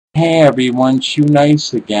Hey everyone, Shoe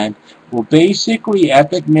Nice again. Well, basically,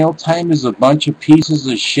 Epic Mealtime is a bunch of pieces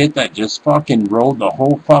of shit that just fucking rode the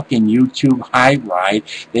whole fucking YouTube high ride.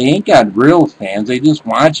 They ain't got real fans. They just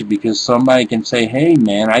watch it because somebody can say, hey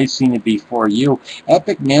man, I seen it before you.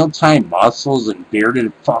 Epic Mealtime muscles and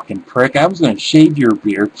bearded fucking prick. I was gonna shave your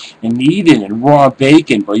beard and eat it in raw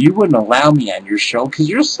bacon, but you wouldn't allow me on your show because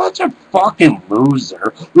you're such a fucking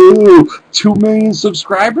loser. Ooh, 2 million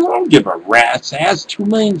subscribers? I don't give a rat's ass. 2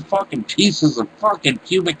 million fucking pieces of fucking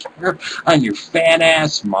pubic hair on your fat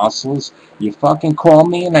ass muscles. You fucking call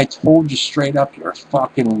me and I told you straight up you're a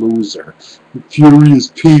fucking loser.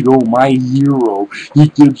 Furious Pete, oh my hero. He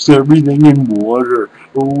dips everything in water.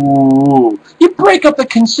 Ooh. You break up the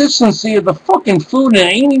consistency of the fucking food and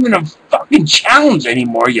it ain't even a fucking challenge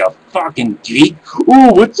anymore, you fucking geek.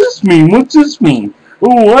 Ooh, what's this mean? What's this mean?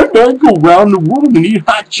 Oh, I might go around the world and eat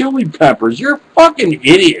hot chili peppers. You're a fucking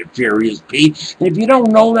idiot, Furious Pete. And if you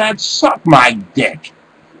don't know that, suck my dick.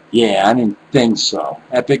 Yeah, I didn't think so.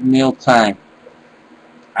 Epic Meal Time.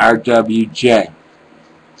 RWJ.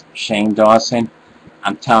 Shane Dawson,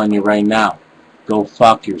 I'm telling you right now, go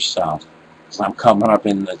fuck yourself. Because I'm coming up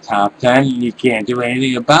in the top 10 and you can't do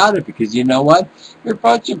anything about it because you know what? You're a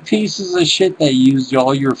bunch of pieces of shit that use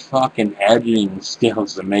all your fucking editing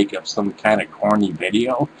skills to make up some kind of corny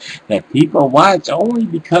video that people watch only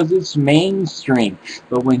because it's mainstream.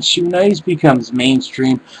 But when Shoe Nice becomes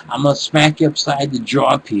mainstream, I'm going to smack you upside the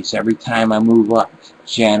jaw piece every time I move up.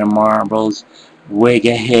 Jana Marbles,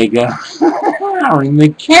 Wigga Higga. I don't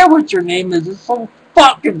even care what your name is. It's so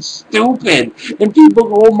fucking stupid. And people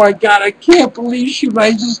go, oh my god, I can't believe you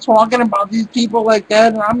guys just talking about these people like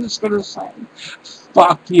that. And I'm just going to say,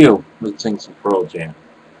 fuck you. Let's sing some Pearl Jam.